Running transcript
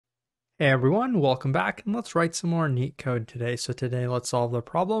Hey everyone, welcome back, and let's write some more neat code today. So today let's solve the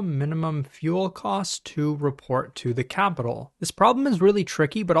problem minimum fuel cost to report to the capital. This problem is really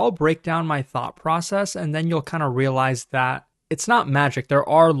tricky, but I'll break down my thought process and then you'll kind of realize that it's not magic. There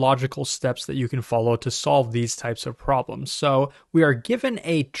are logical steps that you can follow to solve these types of problems. So we are given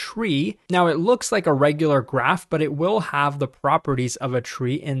a tree. Now it looks like a regular graph, but it will have the properties of a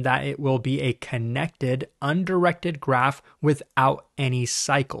tree in that it will be a connected, undirected graph without any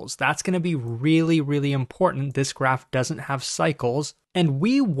cycles. That's going to be really, really important. This graph doesn't have cycles. And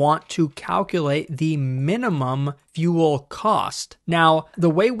we want to calculate the minimum fuel cost. Now, the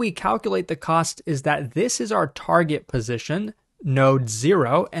way we calculate the cost is that this is our target position, node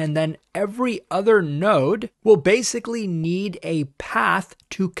 0, and then every other node will basically need a path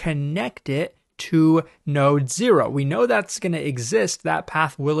to connect it to node 0. We know that's going to exist. That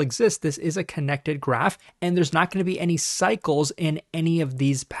path will exist. This is a connected graph, and there's not going to be any cycles in any of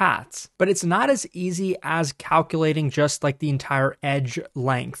these paths. But it's not as easy as calculating just like the entire edge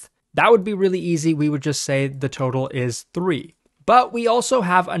length. That would be really easy. We would just say the total is 3. But we also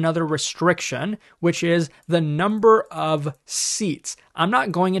have another restriction, which is the number of seats. I'm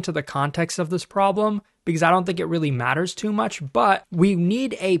not going into the context of this problem because I don't think it really matters too much, but we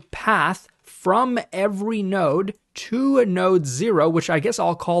need a path from every node to a node 0, which I guess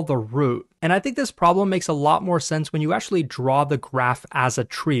I'll call the root. And I think this problem makes a lot more sense when you actually draw the graph as a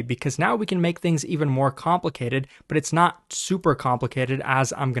tree, because now we can make things even more complicated, but it's not super complicated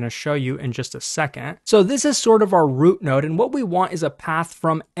as I'm going to show you in just a second. So this is sort of our root node, and what we want is a path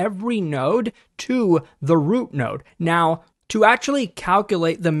from every node to the root node. Now, to actually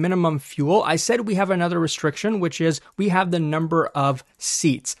calculate the minimum fuel, I said we have another restriction, which is we have the number of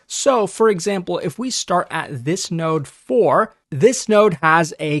seats. So for example, if we start at this node 4, this node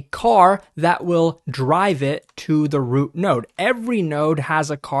has a car that will drive it to the root node. Every node has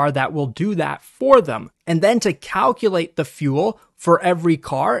a car that will do that for them. And then to calculate the fuel for every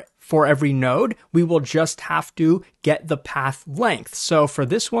car, for every node, we will just have to get the path length. So for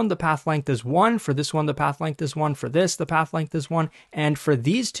this one, the path length is 1. For this one, the path length is 1. For this, the path length is 1. And for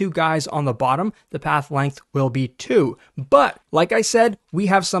these two guys on the bottom, the path length will be 2. But like I said, we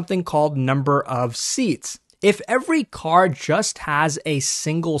have something called number of seats. If every car just has a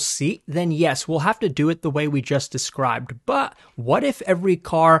single seat, then yes, we'll have to do it the way we just described. But what if every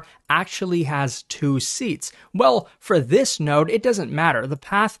car actually has 2 seats? Well, for this node, it doesn't matter. The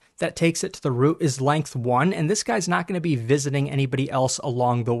path that takes it to the root is length 1, and this guy's not going to be visiting anybody else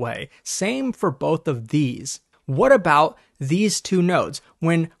along the way. Same for both of these. What about these two nodes?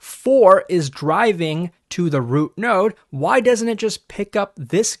 When 4 is driving to the root node, why doesn't it just pick up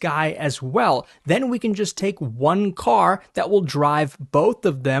this guy as well? Then we can just take one car that will drive both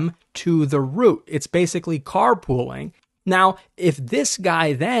of them to the root. It's basically carpooling. Now, if this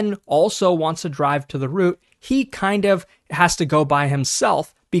guy then also wants to drive to the root, he kind of has to go by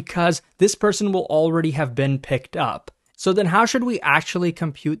himself because this person will already have been picked up. So then how should we actually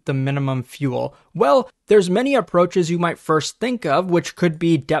compute the minimum fuel? Well, there's many approaches you might first think of, which could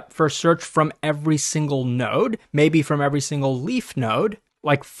be depth first search from every single node, maybe from every single leaf node.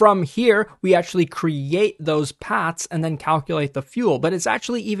 Like from here, we actually create those paths and then calculate the fuel. But it's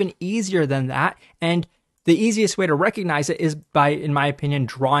actually even easier than that. And the easiest way to recognize it is by, in my opinion,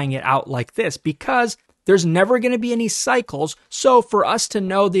 drawing it out like this, because there's never going to be any cycles. So for us to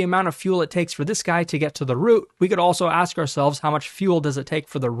know the amount of fuel it takes for this guy to get to the root, we could also ask ourselves how much fuel does it take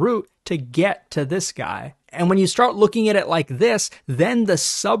for the root to get to this guy. And when you start looking at it like this, then the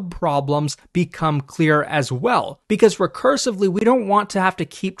sub-problems become clear as well. Because recursively, we don't want to have to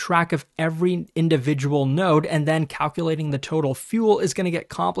keep track of every individual node, and then calculating the total fuel is going to get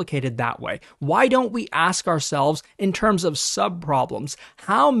complicated that way. Why don't we ask ourselves in terms of sub-problems,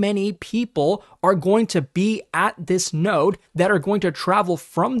 how many people are going to be at this node that are going to travel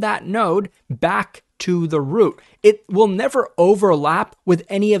from that node back to the root? It will never overlap with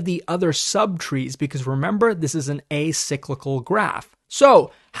any of the other subtrees because remember, this is an acyclical graph.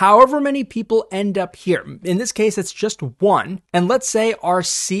 So however many people end up here, in this case, it's just 1. And let's say our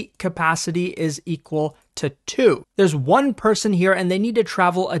seat capacity is equal to 2. There's one person here and they need to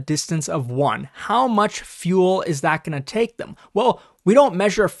travel a distance of 1. How much fuel is that going to take them? Well, we don't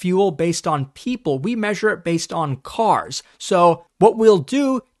measure fuel based on people. We measure it based on cars. So what we'll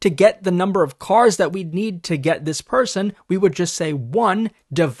do to get the number of cars that we need to get this person, we would just say 1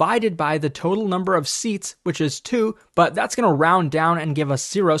 divided by the total number of seats, which is 2, but that's going to round down and give us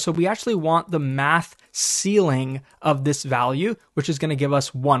 0. So we actually want the math ceiling of this value, which is going to give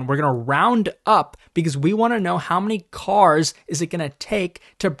us 1. We're going to round up because we we want to know how many cars is it going to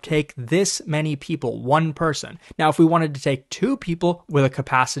take this many people, one person. Now, if we wanted to take 2 people with a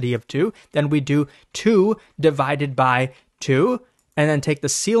capacity of 2, then we do 2 divided by 2, and then take the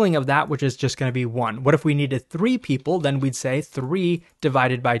ceiling of that, which is just going to be 1. What if we needed 3 people? Then we'd say 3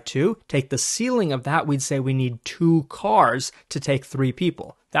 divided by 2. Take the ceiling of that, we'd say we need 2 cars to take 3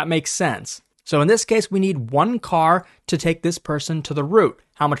 people. That makes sense. So in this case, we need 1 car to take this person to the route.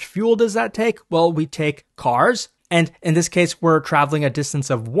 How much fuel does that take? Well, we take cars. And in this case, we're traveling a distance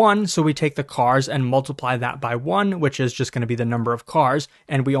of 1, so we take the cars and multiply that by 1, which is just going to be the number of cars.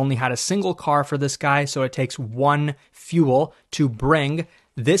 And we only had a single car for this guy, so it takes 1 fuel to bring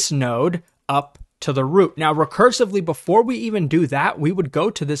this node up to the root. Now, recursively, before we even do that, we would go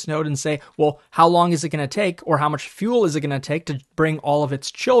to this node and say, well, how long is it going to take, or how much fuel is it going to take to bring all of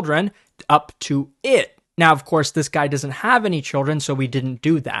its children up to it? Now, of course, this guy doesn't have any children, so we didn't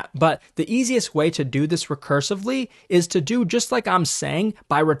do that. But the easiest way to do this recursively is to do just like I'm saying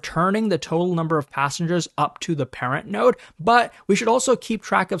by returning the total number of passengers up to the parent node. But we should also keep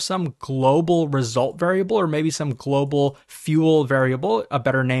track of some global result variable, or maybe some global fuel variable, a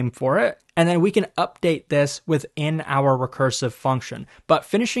better name for it. And then we can update this within our recursive function. But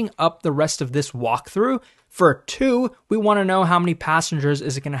finishing up the rest of this walkthrough, for 2, we want to know how many passengers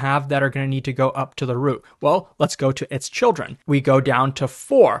is it going to have that are going to need to go up to the root. Well, let's go to its children. We go down to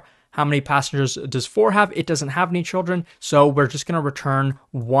 4. How many passengers does 4 have? It doesn't have any children, so we're just going to return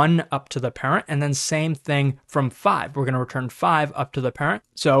 1 up to the parent, and then same thing from 5. We're going to return 5 up to the parent.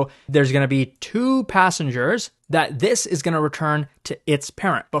 So there's going to be 2 passengers that this is going to return to its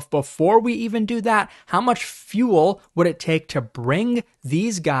parent. But before we even do that, how much fuel would it take to bring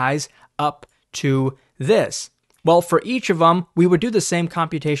these guys up to this? Well, for each of them, we would do the same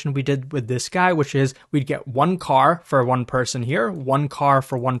computation we did with this guy, which is we'd get 1 car for 1 person here, 1 car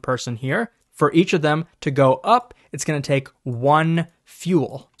for 1 person here. For each of them to go up, it's going to take 1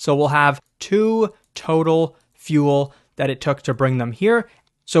 fuel. So we'll have 2 total fuel that it took to bring them here.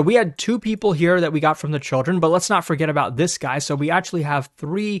 So we had 2 people here that we got from the children, but let's not forget about this guy. So we actually have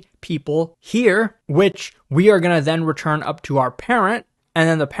 3 people here, which we are going to then return up to our parent. And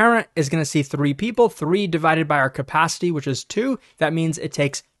then the parent is going to see 3 people, 3 divided by our capacity, which is 2. That means it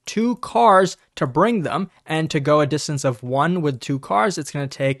takes 2 cars to bring them. And to go a distance of 1 with 2 cars, it's going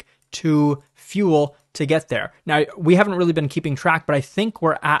to take 2 fuel to get there. Now, we haven't really been keeping track, but I think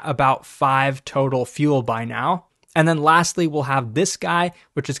we're at about 5 total fuel by now. And then lastly, we'll have this guy,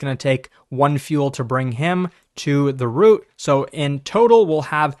 which is going to take 1 fuel to bring him to the root. So in total, we'll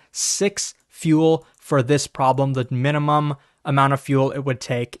have 6 fuel for this problem, the minimum amount of fuel it would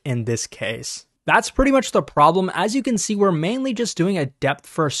take in this case. That's pretty much the problem. As you can see, we're mainly just doing a depth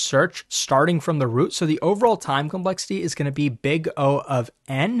first search starting from the root. So the overall time complexity is going to be big O of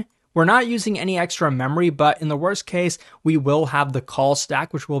n. We're not using any extra memory, but in the worst case, we will have the call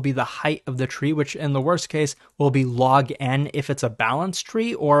stack, which will be the height of the tree, which in the worst case will be log n if it's a balanced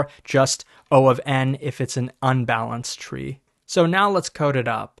tree, or just O of n if it's an unbalanced tree. So now let's code it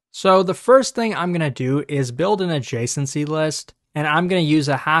up. So the first thing I'm going to do is build an adjacency list, and I'm going to use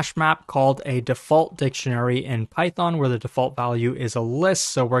a hash map called a default dictionary in Python, where the default value is a list.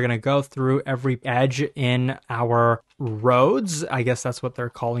 So we're going to go through every edge in our roads. I guess that's what they're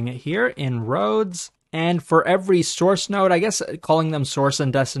calling it here, in roads. And for every source node, I guess calling them source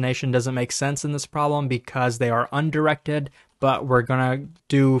and destination doesn't make sense in this problem because they are undirected. But we're going to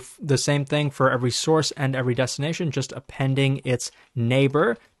do the same thing for every source and every destination, just appending its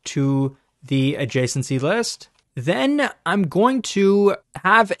neighbor to the adjacency list. Then I'm going to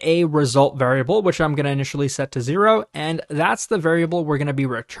have a result variable, which I'm going to initially set to 0. And that's the variable we're going to be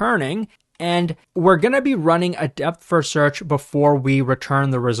returning. And we're going to be running a depth first search before we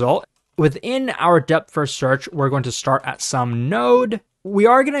return the result. Within our depth first search, we're going to start at some node. We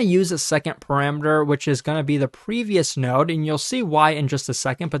are going to use a second parameter, which is going to be the previous node, and you'll see why in just a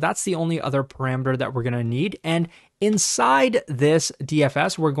second, but that's the only other parameter that we're going to need. And inside this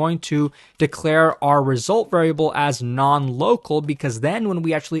DFS, we're going to declare our result variable as non-local, because then when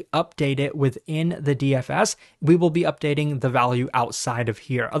we actually update it within the DFS, we will be updating the value outside of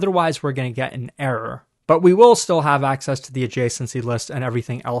here. Otherwise, we're going to get an error. But we will still have access to the adjacency list and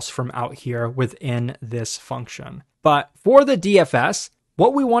everything else from out here within this function. But for the DFS,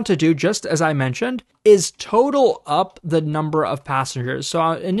 what we want to do, just as I mentioned, is total up the number of passengers.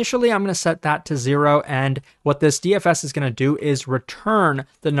 So initially, I'm going to set that to 0. And what this DFS is going to do is return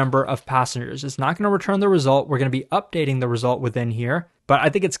the number of passengers. It's not going to return the result. We're going to be updating the result within here. But I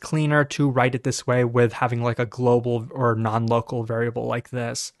think it's cleaner to write it this way with having like a global or non-local variable like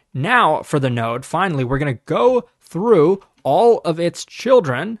this. Now for the node, finally, we're going to go through all of its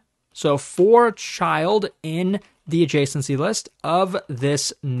children. So for child in the adjacency list of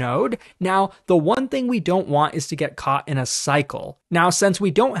this node. Now, the one thing we don't want is to get caught in a cycle. Now, since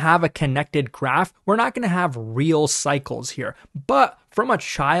we don't have a connected graph, we're not going to have real cycles here. But from a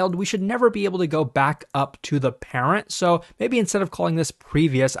child, we should never be able to go back up to the parent. So maybe instead of calling this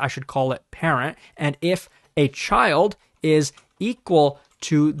previous, I should call it parent. And if a child is equal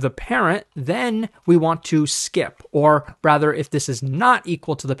to the parent, then we want to skip. Or rather, if this is not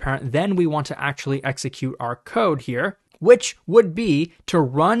equal to the parent, then we want to actually execute our code here, which would be to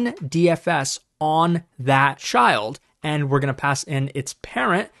run DFS on that child. And we're going to pass in its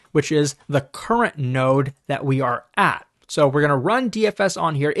parent, which is the current node that we are at. So we're going to run DFS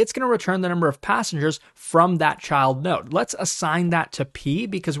on here. It's going to return the number of passengers from that child node. Let's assign that to P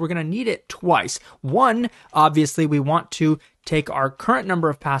because we're going to need it twice. One, obviously, we want to take our current number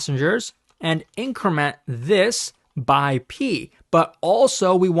of passengers and increment this by P, but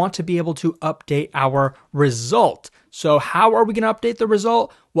also we want to be able to update our result. So how are we going to update the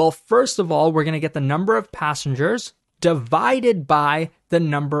result? Well, first of all, we're going to get the number of passengers divided by the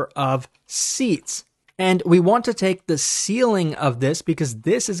number of seats. And we want to take the ceiling of this because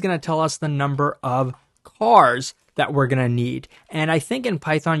this is going to tell us the number of cars that we're going to need. And I think in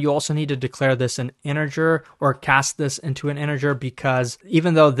Python, you also need to declare this an integer or cast this into an integer because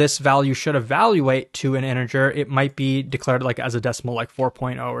even though this value should evaluate to an integer, it might be declared like as a decimal, like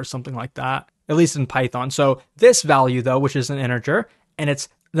 4.0 or something like that, at least in Python. So this value though, which is an integer, and it's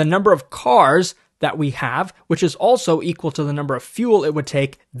the number of cars that we have, which is also equal to the number of fuel it would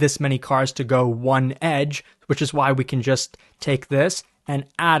take this many cars to go one edge, which is why we can just take this and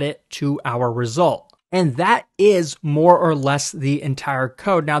add it to our result. And that is more or less the entire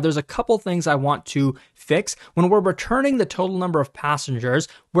code. Now, there's a couple things I want to fix. When we're returning the total number of passengers,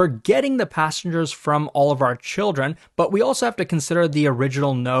 we're getting the passengers from all of our children, but we also have to consider the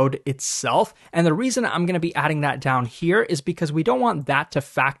original node itself. And the reason I'm going to be adding that down here is because we don't want that to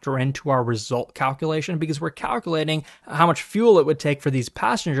factor into our result calculation because we're calculating how much fuel it would take for these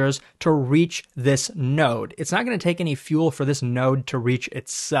passengers to reach this node. It's not going to take any fuel for this node to reach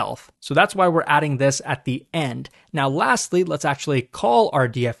itself. So that's why we're adding this at the end. Now, lastly, let's actually call our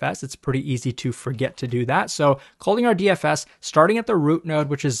DFS. It's pretty easy to forget to do that. So calling our DFS, starting at the root node,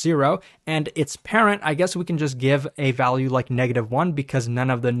 which is 0, and its parent, I guess we can just give a value like -1 because none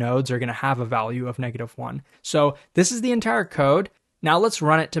of the nodes are going to have a value of -1. So this is the entire code. Now let's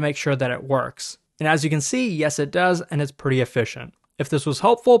run it to make sure that it works. And as you can see, yes, it does, and it's pretty efficient. If this was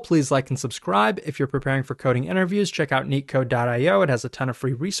helpful, please like and subscribe. If you're preparing for coding interviews, check out Leetcode.io. It has a ton of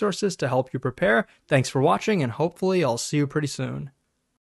free resources to help you prepare. Thanks for watching, and hopefully I'll see you pretty soon.